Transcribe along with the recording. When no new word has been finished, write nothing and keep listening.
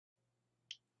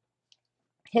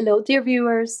Hello, dear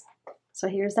viewers. So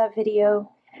here's that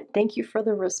video. Thank you for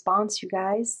the response, you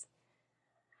guys.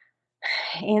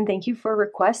 And thank you for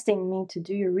requesting me to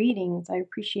do your readings. I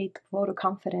appreciate the vote of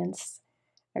confidence.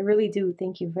 I really do.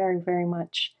 Thank you very, very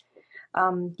much.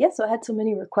 So I had so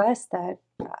many requests that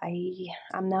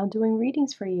I'm now doing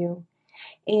readings for you.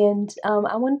 And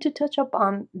I wanted to touch up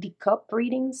on the cup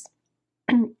readings.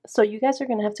 So you guys are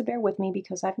going to have to bear with me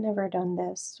because I've never done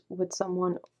this with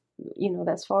someone,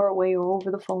 that's far away or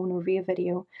over the phone or via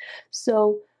video.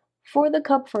 So for the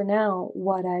cup for now,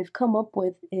 what I've come up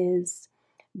with is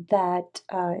that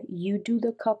you do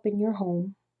the cup in your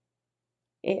home.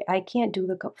 I can't do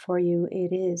the cup for you.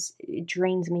 It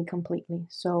drains me completely.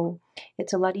 So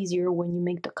it's a lot easier when you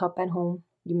make the cup at home.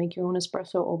 You make your own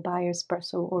espresso or buy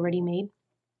espresso already made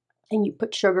and you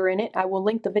put sugar in it. I will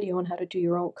link the video on how to do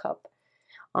your own cup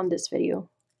on this video.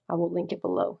 I will link it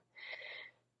below.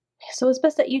 So it's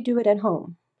best that you do it at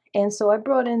home. And so I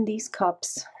brought in these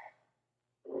cups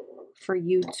for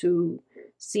you to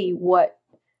see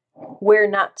where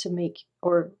not to make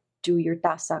or do your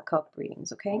Taza cup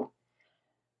readings, okay?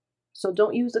 So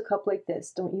don't use a cup like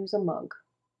this. Don't use a mug.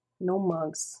 No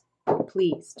mugs.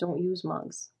 Please, don't use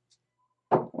mugs.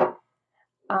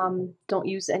 Don't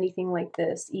use anything like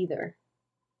this either.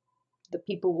 The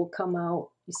people will come out.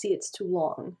 You see, it's too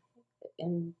long.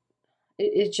 And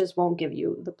it just won't give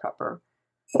you the proper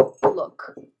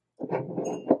look.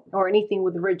 Or anything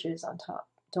with ridges on top.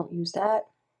 Don't use that.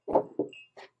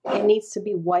 It needs to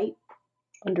be white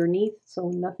underneath,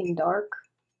 so nothing dark.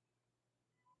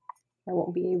 I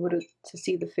won't be able to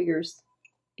see the figures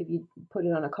if you put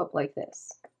it on a cup like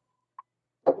this.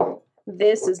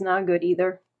 This is not good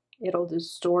either. It'll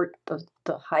distort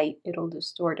the height. It'll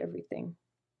distort everything.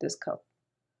 This cup.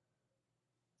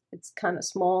 It's kind of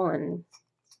small and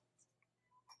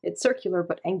it's circular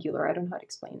but angular. I don't know how to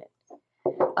explain it.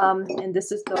 And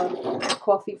this is the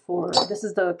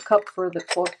cup for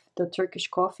the Turkish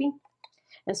coffee.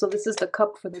 And so this is the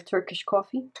cup for the Turkish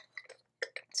coffee.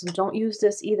 So don't use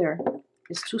this either.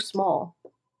 It's too small.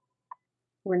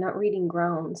 We're not reading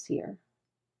grounds here.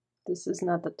 This is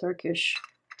not the Turkish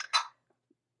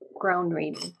ground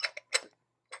reading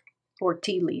or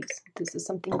tea leaves. This is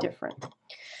something different.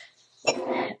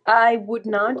 I would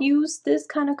not use this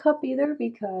kind of cup either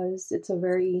because it's a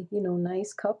very,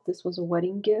 nice cup. This was a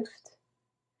wedding gift.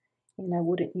 And I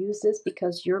wouldn't use this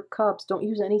because your cups, don't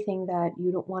use anything that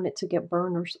you don't want it to get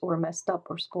burned or messed up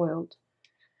or spoiled.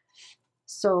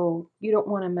 So you don't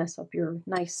want to mess up your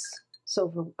nice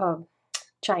silver,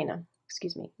 china.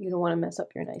 Excuse me. You don't want to mess up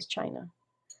your nice china.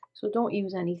 So don't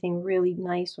use anything really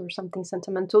nice or something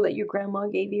sentimental that your grandma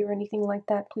gave you or anything like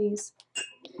that, please.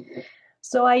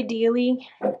 So ideally,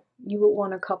 you would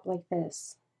want a cup like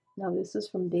this. Now this is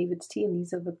from David's Tea, and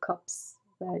these are the cups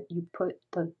that you put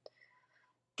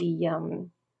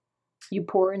you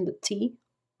pour in the tea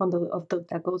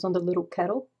that goes on the little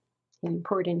kettle, and you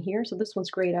pour it in here. So this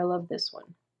one's great. I love this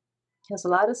one. It has a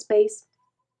lot of space.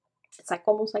 It's like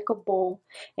almost like a bowl,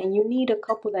 and you need a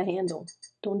cup with a handle.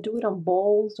 Don't do it on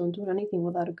bowls. Don't do anything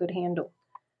without a good handle.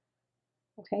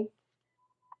 Okay.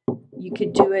 You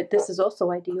could do it. This is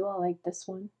also ideal. I like this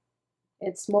one.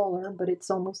 It's smaller, but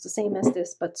it's almost the same as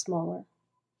this, but smaller.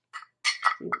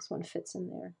 See, this one fits in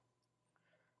there.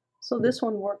 So this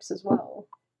one works as well.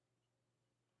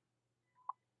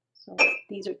 So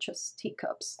these are just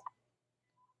teacups.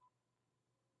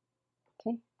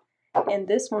 Okay. And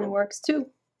this one works too.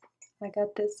 I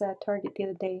got this at Target the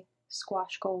other day.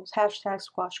 Squash goals. Hashtag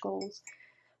squash goals.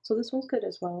 So this one's good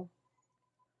as well.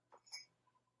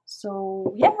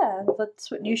 So yeah,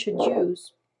 that's what you should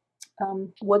use.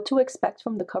 What to expect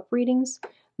from the cup readings?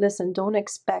 Listen, don't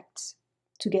expect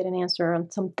to get an answer on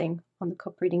something on the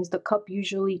cup readings. The cup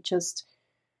usually just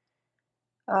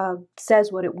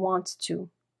says what it wants to.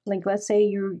 Like, let's say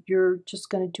you're just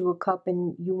gonna do a cup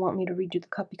and you want me to read you the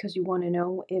cup because you want to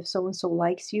know if so and so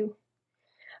likes you.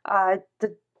 That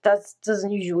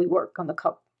doesn't usually work on the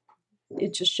cup.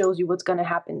 It just shows you what's gonna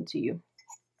happen to you.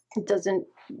 It doesn't.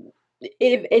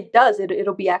 If it does,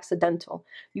 it'll be accidental.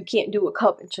 You can't do a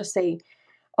cup and just say,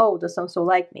 "Oh, does so and so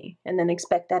like me?" and then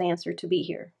expect that answer to be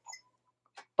here.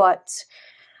 But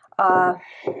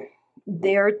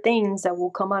there are things that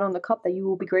will come out on the cup that you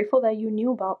will be grateful that you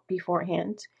knew about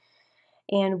beforehand.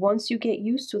 And once you get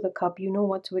used to the cup, you know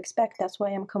what to expect. That's why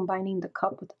I'm combining the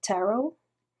cup with the tarot,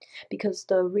 because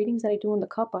the readings that I do on the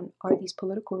cup are these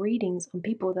political readings on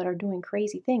people that are doing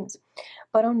crazy things.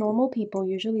 But on normal people,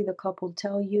 usually the cup will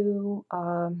tell you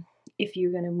if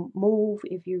you're going to move,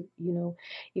 if you're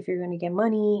going to get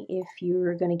money, if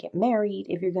you're going to get married,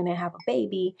 if you're going to have a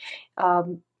baby.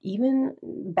 even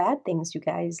bad things, you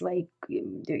guys, like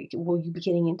will you be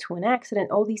getting into an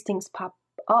accident? All these things pop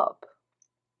up.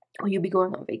 Or you'll be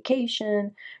going on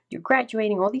vacation, you're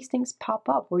graduating, all these things pop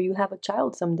up. Or you have a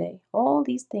child someday, all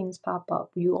these things pop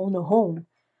up. You own a home.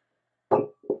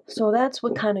 So that's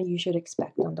what kind of you should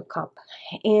expect on the cup.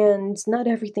 And not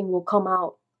everything will come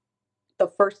out the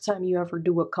first time you ever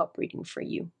do a cup reading for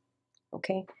you.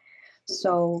 Okay?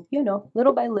 So,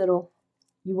 little by little,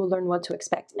 you will learn what to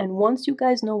expect. And once you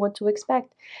guys know what to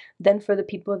expect, then for the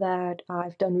people that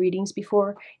I've done readings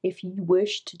before, if you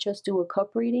wish to just do a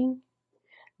cup reading,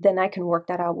 then I can work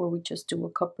that out where we just do a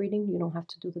cup reading. You don't have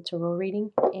to do the tarot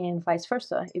reading, and vice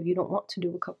versa. If you don't want to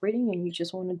do a cup reading and you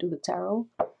just want to do the tarot,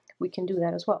 we can do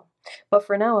that as well. But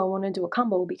for now, I want to do a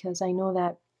combo because I know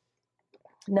that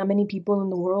not many people in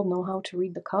the world know how to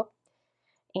read the cup.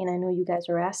 And I know you guys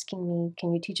are asking me,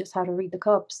 can you teach us how to read the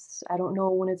cups? I don't know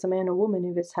when it's a man or woman,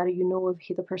 if it's how do you know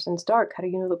if the person's dark? How do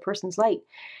you know the person's light?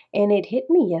 And it hit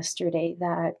me yesterday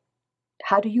that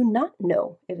how do you not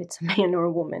know if it's a man or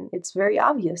a woman? It's very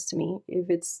obvious to me if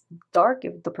it's dark,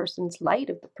 if the person's light,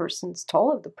 if the person's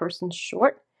tall, if the person's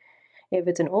short, if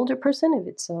it's an older person, if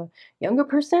it's a younger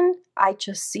person. I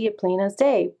just see it plain as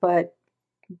day. But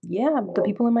yeah, the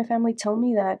people in my family tell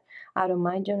me that out of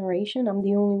my generation, I'm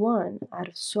the only one out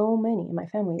of so many in my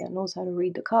family that knows how to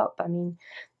read the cup. I mean,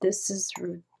 this is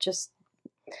just,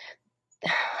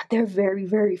 there are very,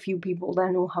 very few people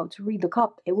that know how to read the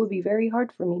cup. It would be very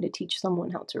hard for me to teach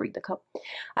someone how to read the cup.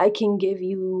 I can give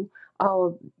you,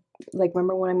 like,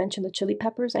 remember when I mentioned the chili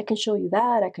peppers? I can show you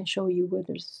that. I can show you where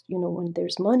there's, when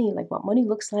there's money, like what money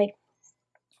looks like,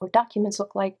 what documents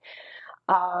look like.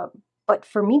 But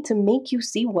for me to make you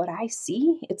see what I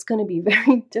see, it's going to be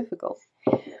very difficult.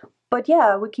 But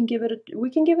yeah, we can give it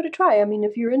a try. I mean,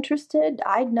 if you're interested,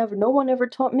 no one ever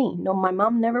taught me. No, my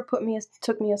mom never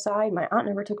took me aside. My aunt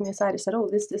never took me aside and said, "Oh,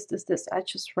 this." I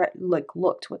just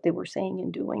looked what they were saying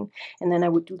and doing, and then I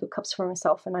would do the cups for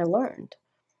myself, and I learned.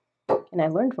 And I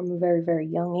learned from a very, very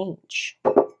young age.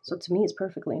 So to me, it's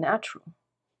perfectly natural.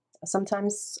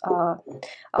 Sometimes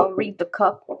I'll read the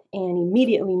cup and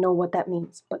immediately know what that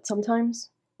means. But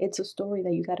sometimes it's a story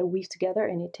that you got to weave together,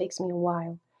 and it takes me a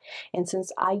while. And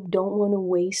since I don't want to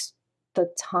waste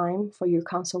the time for your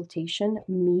consultation,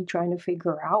 me trying to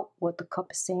figure out what the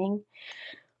cup is saying,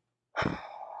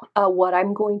 what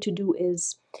I'm going to do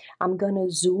is I'm going to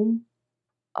Zoom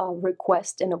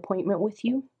request an appointment with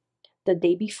you the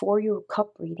day before your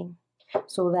cup reading,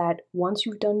 so that once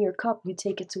you've done your cup, you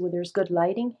take it to where there's good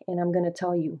lighting, and I'm going to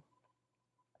tell you,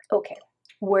 okay,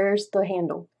 where's the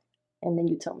handle? And then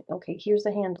you tell me, okay, here's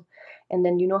the handle. And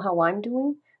then you know how I'm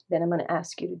doing? Then I'm going to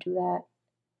ask you to do that.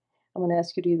 I'm going to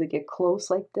ask you to either get close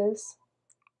like this.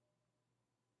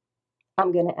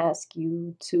 I'm going to ask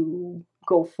you to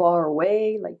go far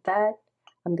away like that.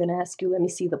 I'm going to ask you, let me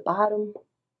see the bottom.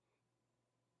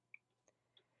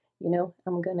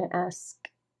 I'm going to ask,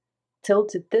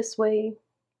 tilt it this way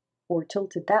or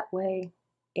tilt it that way.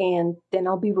 And then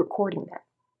I'll be recording that.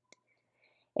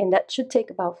 And that should take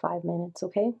about 5 minutes,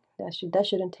 okay? That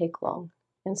shouldn't take long.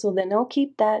 And so then I'll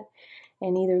keep that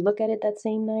and either look at it that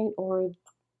same night or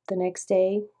the next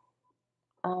day.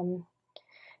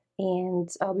 And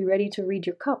I'll be ready to read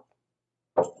your cup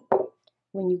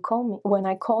when you call me, when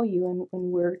I call you, and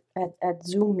when we're at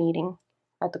Zoom meeting,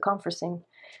 at the conferencing.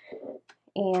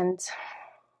 And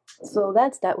so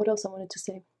that's that. What else I wanted to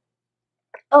say?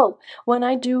 Oh, when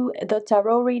I do the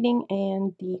tarot reading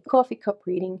and the coffee cup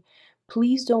reading,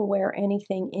 please don't wear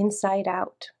anything inside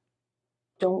out.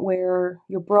 Don't wear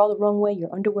your bra the wrong way,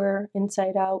 your underwear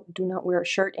inside out. Do not wear a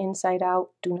shirt inside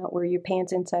out. Do not wear your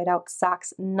pants inside out,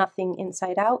 socks, nothing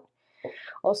inside out.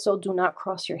 Also, do not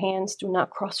cross your hands. Do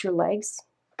not cross your legs.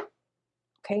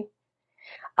 Okay?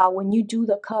 When you do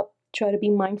the cup, try to be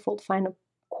mindful, find a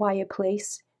quiet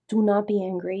place. Do not be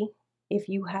angry. If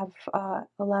you have a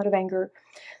lot of anger,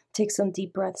 take some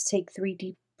deep breaths. Take 3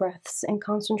 deep breaths and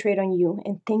concentrate on you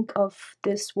and think of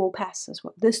this will pass as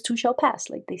well. This too shall pass,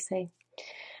 like they say.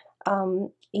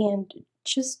 And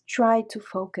just try to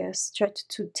focus. Try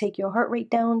to take your heart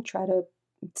rate down. Try to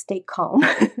stay calm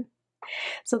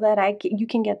so that you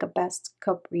can get the best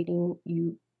cup reading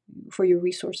for your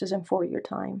resources and for your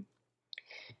time.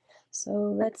 So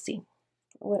let's see.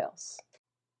 What else?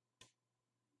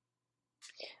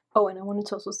 Oh, and I wanted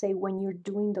to also say, when you're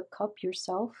doing the cup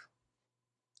yourself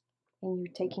and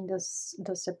you're taking the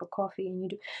sip of coffee,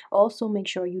 and also make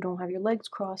sure you don't have your legs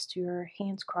crossed, your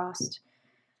hands crossed,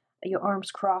 your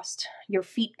arms crossed, your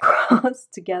feet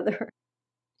crossed together.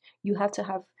 You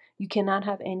cannot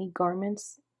have any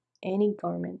garments,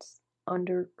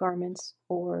 undergarments,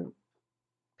 or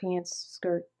pants,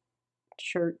 skirt,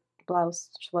 shirt, blouse,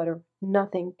 sweater,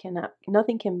 nothing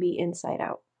can be inside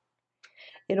out.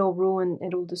 It'll ruin,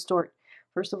 it'll distort.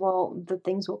 First of all, the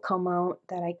things will come out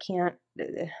that I can't,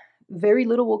 very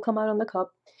little will come out on the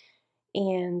cup,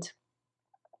 and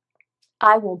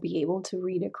I won't be able to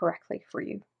read it correctly for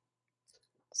you.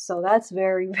 So that's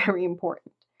very, very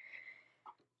important.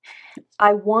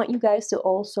 I want you guys to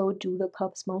also do the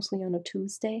cups mostly on a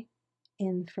Tuesday,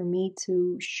 and for me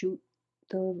to shoot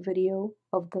the video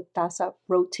of the Taza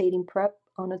rotating prep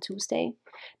on a Tuesday,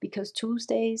 because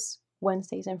Tuesdays,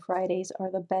 Wednesdays, and Fridays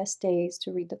are the best days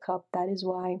to read the cup. That is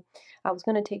why I was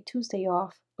going to take Tuesday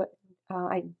off, but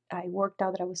I worked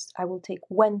out that I will take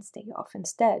Wednesday off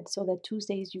instead, so that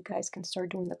Tuesdays you guys can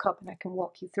start doing the cup, and I can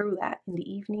walk you through that in the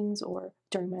evenings or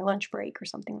during my lunch break or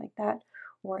something like that,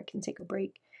 or I can take a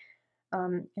break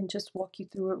and just walk you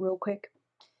through it real quick.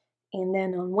 And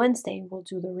then on Wednesday we'll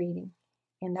do the reading,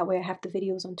 and that way I have the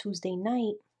videos on Tuesday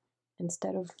night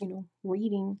instead of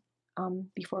reading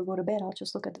before I go to bed. I'll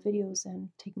just look at the videos and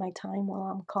take my time while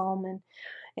I'm calm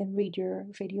and read your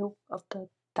video of the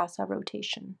Taza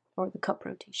rotation or the cup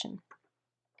rotation.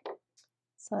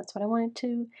 So that's what I wanted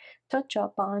to touch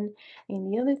up on.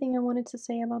 And the other thing I wanted to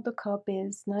say about the cup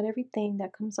is not everything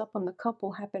that comes up on the cup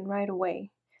will happen right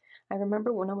away. I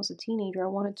remember when I was a teenager, I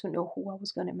wanted to know who I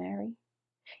was going to marry.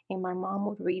 And my mom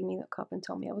would read me the cup and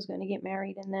tell me I was going to get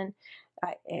married. And then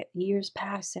years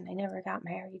passed and I never got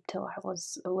married till I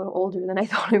was a little older than I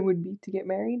thought I would be to get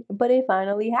married. But it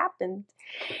finally happened.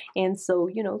 And so,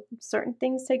 certain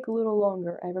things take a little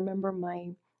longer. I remember my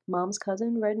mom's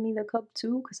cousin read me the cup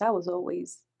too, because I was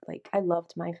always like, I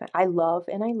loved my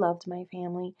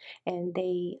family, and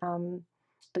they,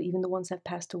 even the ones that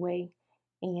passed away.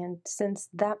 And since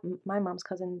that, my mom's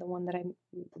cousin, the one that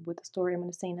with the story I'm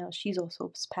going to say now, she's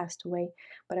also passed away.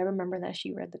 But I remember that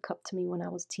she read the cup to me when I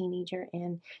was a teenager,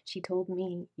 and she told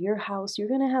me, you're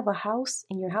going to have a house,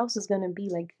 and your house is going to be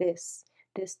like this.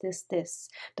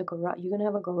 The garage, you're going to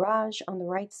have a garage on the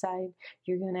right side.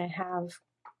 You're going to have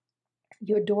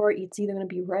your door, it's either going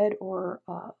to be red or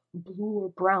blue or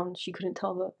brown. She couldn't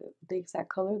tell the exact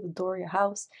color, the door of your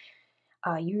house.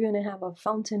 You're going to have a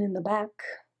fountain in the back.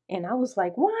 And I was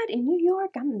like, what? In New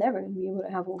York? I'm never going to be able to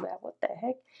have all that. What the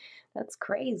heck? That's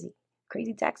crazy.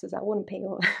 Crazy taxes. I wouldn't pay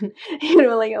all. I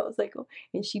was like, oh.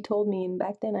 And she told me, and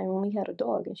back then I only had a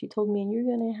dog. And she told me, and you're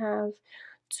going to have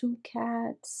 2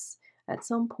 cats. At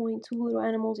some point, 2 little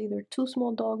animals, either 2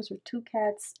 small dogs or 2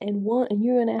 cats, and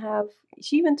you're going to have,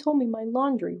 she even told me my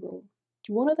laundry room.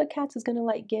 One of the cats is going to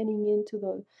like getting into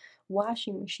the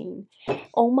washing machine.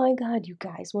 Oh my God, you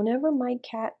guys, whenever my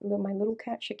little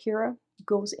cat Shakira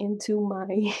goes into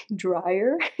my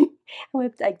dryer,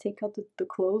 I take out the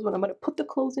clothes. When I'm going to put the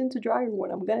clothes into dryer,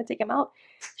 when I'm going to take them out,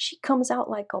 she comes out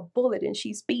like a bullet and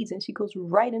she speeds and she goes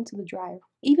right into the dryer.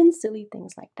 Even silly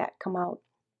things like that come out.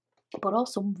 But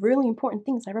also really important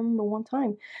things. I remember one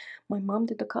time my mom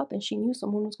did the cup and she knew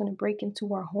someone was going to break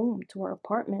into our home, to our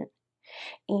apartment.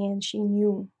 And she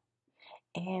knew.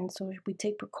 And so we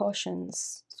take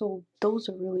precautions. So those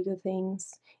are really good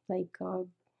things. Like, I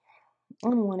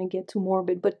don't want to get too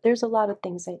morbid, but there's a lot of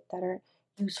things that are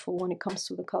useful when it comes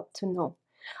to the cup to know.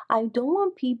 I don't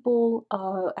want people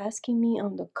asking me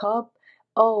on the cup,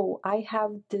 oh, I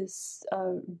have this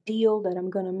deal that I'm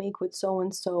going to make with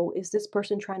so-and-so. Is this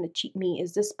person trying to cheat me?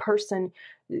 Is this person,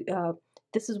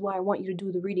 this is why I want you to do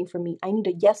the reading for me. I need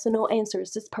a yes or no answer.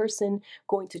 Is this person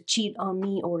going to cheat on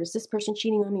me? Or is this person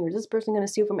cheating on me? Or is this person going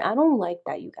to steal from me? I don't like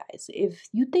that, you guys. If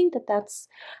you think that that's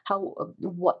how,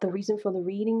 what the reason for the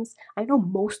readings, I know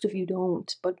most of you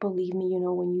don't, but believe me,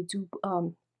 when you do,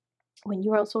 when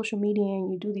you're on social media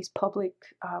and you do these public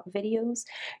videos,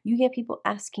 you get people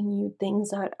asking you things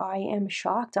that I am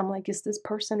shocked. I'm like, is this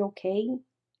person okay?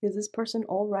 Is this person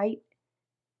all right?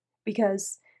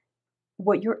 Because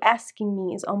what you're asking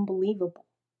me is unbelievable.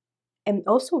 And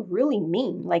also really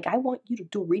mean. Like, I want you to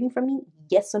do a reading for me,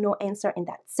 yes or no answer, and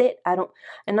that's it.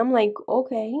 And I'm like,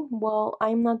 okay, well,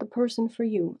 I'm not the person for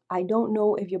you. I don't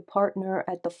know if your partner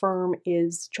at the firm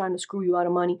is trying to screw you out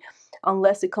of money,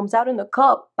 unless it comes out in the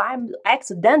cup by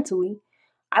accidentally.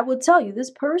 I will tell you, this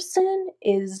person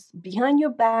is behind your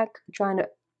back trying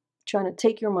to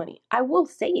take your money. I will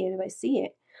say it if I see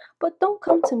it. But don't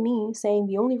come to me saying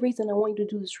the only reason I want you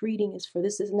to do this reading is for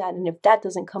this and that, and if that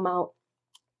doesn't come out,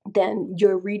 then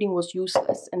your reading was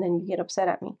useless, and then you get upset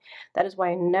at me. That is why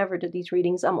I never did these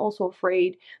readings. I'm also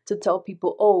afraid to tell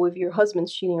people, oh, if your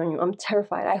husband's cheating on you. I'm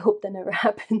terrified. I hope that never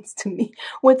happens to me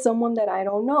with someone that I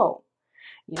don't know,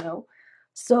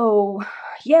 So,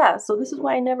 yeah, so this is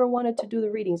why I never wanted to do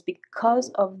the readings, because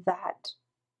of that.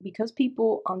 because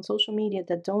people on social media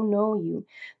that don't know you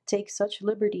take such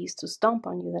liberties to stomp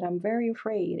on you that I'm very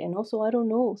afraid. And also, I don't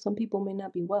know, some people may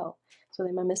not be well, so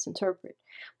they might misinterpret.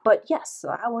 But yes,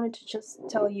 I wanted to just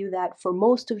tell you that for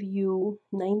most of you,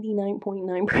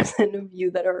 99.9% of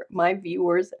you that are my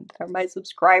viewers, that are my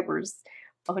subscribers,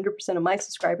 100% of my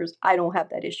subscribers, I don't have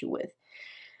that issue with.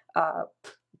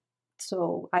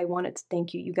 So I wanted to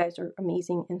thank you. You guys are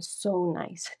amazing and so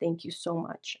nice. Thank you so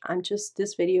much.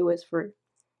 This video is for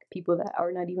people that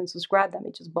are not even subscribed, that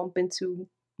may just bump into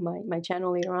my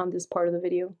channel later on, this part of the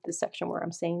video, this section where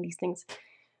I'm saying these things.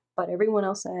 But everyone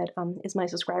else that is my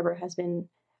subscriber has been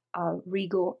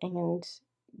regal and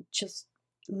just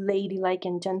ladylike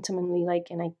and gentlemanly like,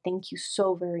 and I thank you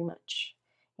so very much.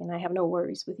 And I have no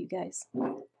worries with you guys.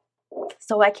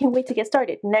 So I can't wait to get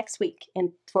started next week.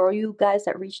 And for you guys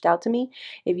that reached out to me,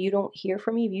 if you don't hear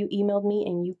from me, if you emailed me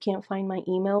and you can't find my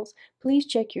emails, please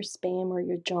check your spam or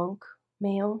your junk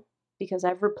mail, because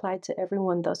I've replied to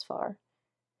everyone thus far.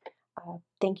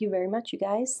 Thank you very much, you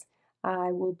guys.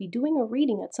 I will be doing a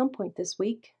reading at some point this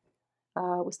week.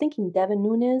 I was thinking Devin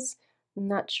Nunes. I'm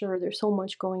not sure. There's so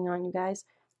much going on, you guys.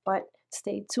 But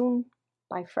stay tuned.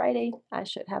 By Friday, I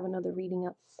should have another reading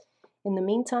up. In the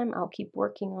meantime, I'll keep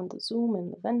working on the Zoom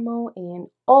and the Venmo. And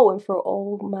for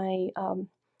all my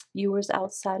viewers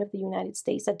outside of the United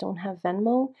States that don't have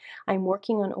Venmo, I'm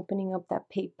working on opening up that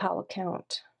PayPal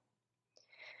account.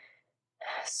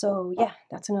 So yeah,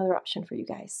 that's another option for you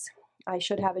guys. I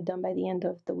should have it done by the end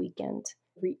of the weekend.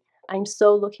 I'm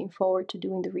so looking forward to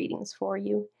doing the readings for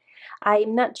you.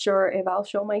 I'm not sure if I'll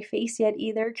show my face yet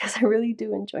either, because I really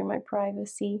do enjoy my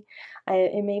privacy.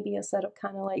 It may be a setup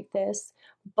kind of like this,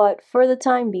 but for the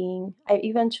time being,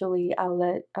 I'll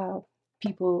let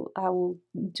I will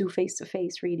do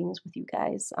face-to-face readings with you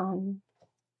guys on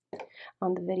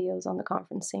the videos, on the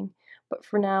conferencing. But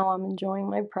for now, I'm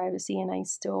enjoying my privacy, and I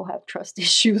still have trust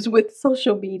issues with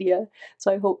social media,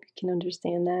 so I hope you can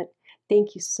understand that.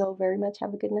 Thank you so very much.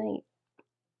 Have a good night.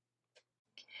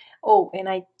 Oh, and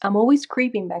I'm always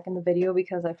creeping back in the video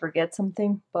because I forget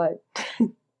something, but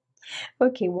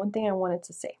okay, one thing I wanted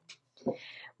to say.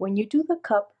 When you do the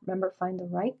cup, remember, find the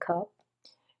right cup.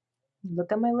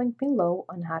 Look at my link below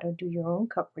on how to do your own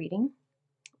cup reading.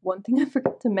 One thing I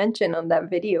forgot to mention on that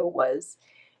video was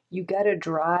you gotta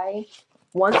dry.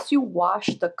 Once you wash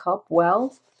the cup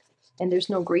well and there's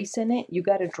no grease in it, you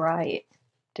gotta dry it.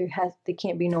 There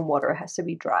can't be no water, it has to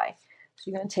be dry.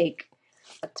 So you're gonna take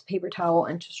a paper towel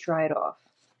and just dry it off.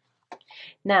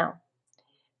 Now,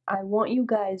 I want you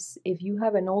guys, if you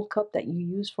have an old cup that you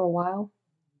use for a while,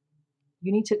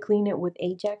 you need to clean it with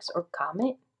Ajax or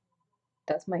Comet.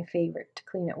 That's my favorite to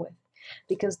clean it with,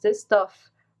 because this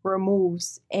stuff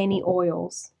removes any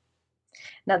oils.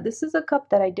 Now, this is a cup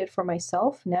that I did for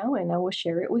myself now, and I will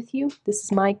share it with you. This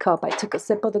is my cup. I took a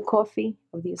sip of the coffee,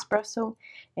 of the espresso,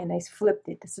 and I flipped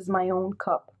it. This is my own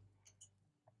cup.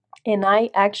 And I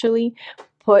actually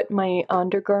put my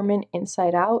undergarment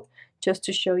inside out just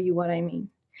to show you what I mean.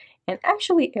 And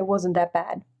actually, it wasn't that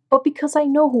bad. But because I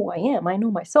know who I am, I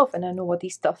know myself, and I know what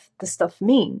this stuff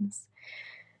means.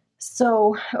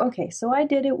 So, okay, so I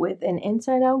did it with an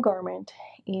inside-out garment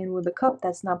and with a cup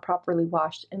that's not properly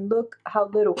washed. And look how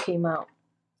little came out.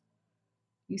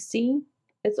 You see?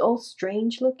 It's all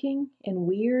strange looking and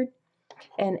weird.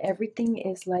 And everything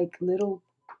is like little,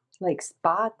 like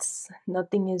spots.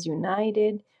 Nothing is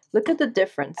united. Look at the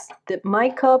difference. My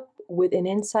cup with an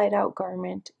inside-out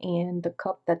garment and the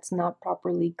cup that's not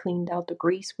properly cleaned out the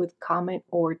grease with Comet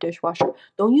or dishwasher.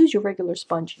 Don't use your regular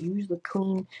sponge. Use the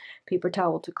clean paper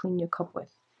towel to clean your cup with.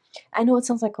 I know it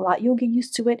sounds like a lot. You'll get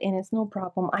used to it and it's no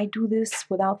problem. I do this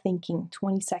without thinking.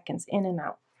 20 seconds in and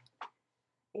out.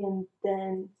 And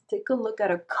then take a look at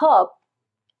a cup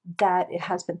that it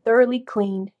has been thoroughly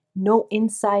cleaned. No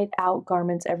inside-out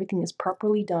garments. Everything is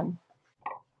properly done.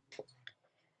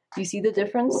 Do you see the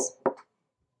difference?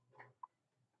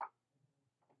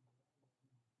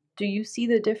 Do you see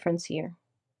the difference here?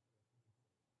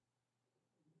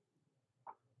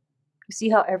 You see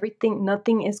how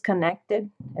nothing is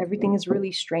connected? Everything is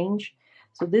really strange.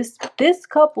 So this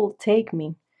cup will take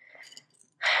me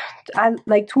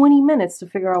like 20 minutes to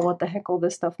figure out what the heck all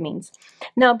this stuff means.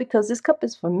 Now, because this cup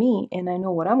is for me and I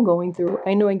know what I'm going through,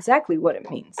 I know exactly what it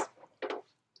means.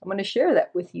 I'm going to share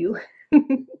that with you.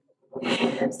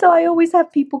 So I always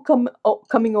have people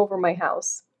coming over my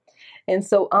house. And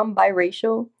so I'm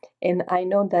biracial, and I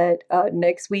know that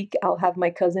next week I'll have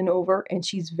my cousin over, and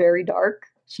she's very dark.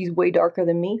 She's way darker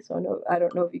than me, so I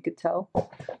don't know if you could tell.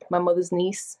 My mother's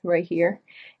niece right here,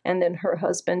 and then her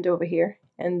husband over here,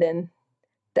 and then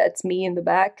that's me in the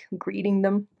back greeting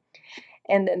them.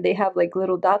 And then they have like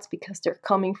little dots because they're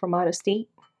coming from out of state.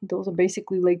 Those are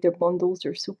basically like their bundles,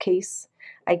 their suitcase.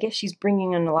 I guess she's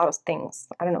bringing in a lot of things.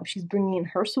 I don't know. She's bringing in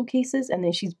her suitcases, and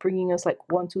then she's bringing us like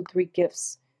 1, 2, 3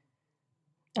 gifts.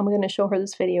 I'm gonna show her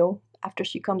this video after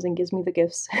she comes and gives me the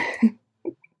gifts.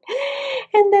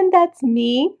 And then that's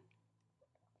me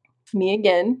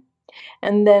again.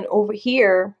 And then over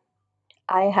here,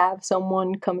 I have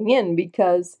someone coming in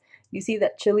because you see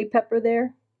that chili pepper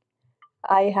there?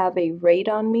 I have a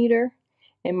radon meter,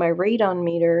 and my radon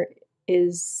meter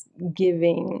is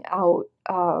giving out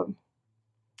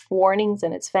warnings,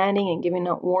 and it's fanning and giving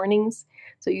out warnings.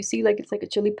 So you see, like, it's like a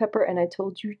chili pepper, and I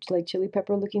told you, like, chili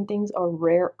pepper looking things are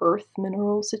rare earth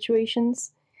mineral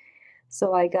situations.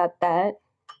 So I got that,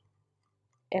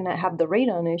 and I have the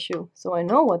radon issue, so I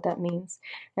know what that means.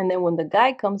 And then when the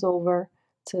guy comes over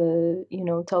to, you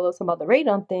know, tell us about the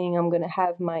radon thing, I'm gonna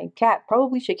have my cat,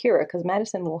 probably Shakira, because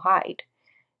Madison will hide.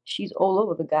 She's all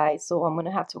over the guy, so I'm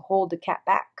gonna have to hold the cat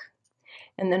back.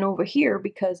 And then over here,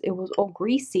 because it was all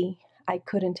greasy, I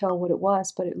couldn't tell what it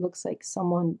was, but it looks like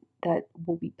someone that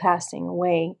will be passing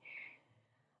away.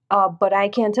 But I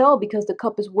can't tell because the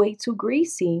cup is way too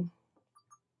greasy.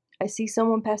 I see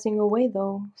someone passing away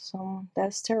though, so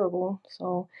that's terrible.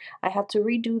 So I have to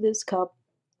redo this cup,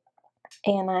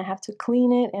 and I have to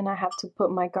clean it, and I have to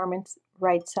put my garments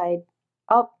right side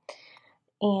up,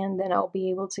 and then I'll be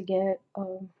able to get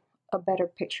a better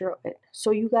picture of it.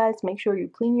 So you guys make sure you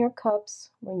clean your cups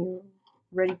when you're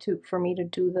ready for me to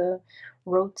do the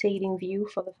rotating view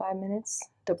for the 5 minutes,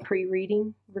 the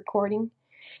pre-reading recording,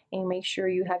 and make sure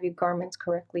you have your garments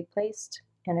correctly placed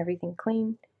and everything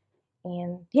clean.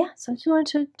 And yeah, so I just wanted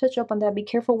to touch up on that. Be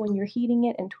careful when you're heating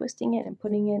it and twisting it and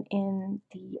putting it in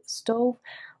the stove.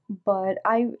 But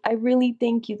I really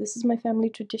thank you. This is my family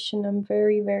tradition. I'm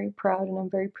very, very proud, and I'm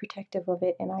very protective of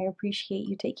it. And I appreciate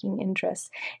you taking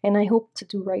interest. And I hope to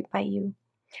do right by you.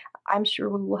 I'm sure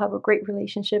we will have a great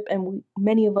relationship, and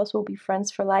many of us will be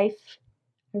friends for life.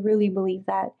 I really believe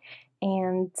that.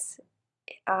 And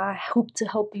I hope to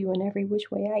help you in every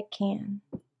which way I can.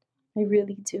 I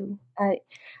really do.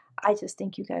 I just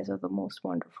think you guys are the most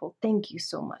wonderful. Thank you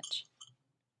so much.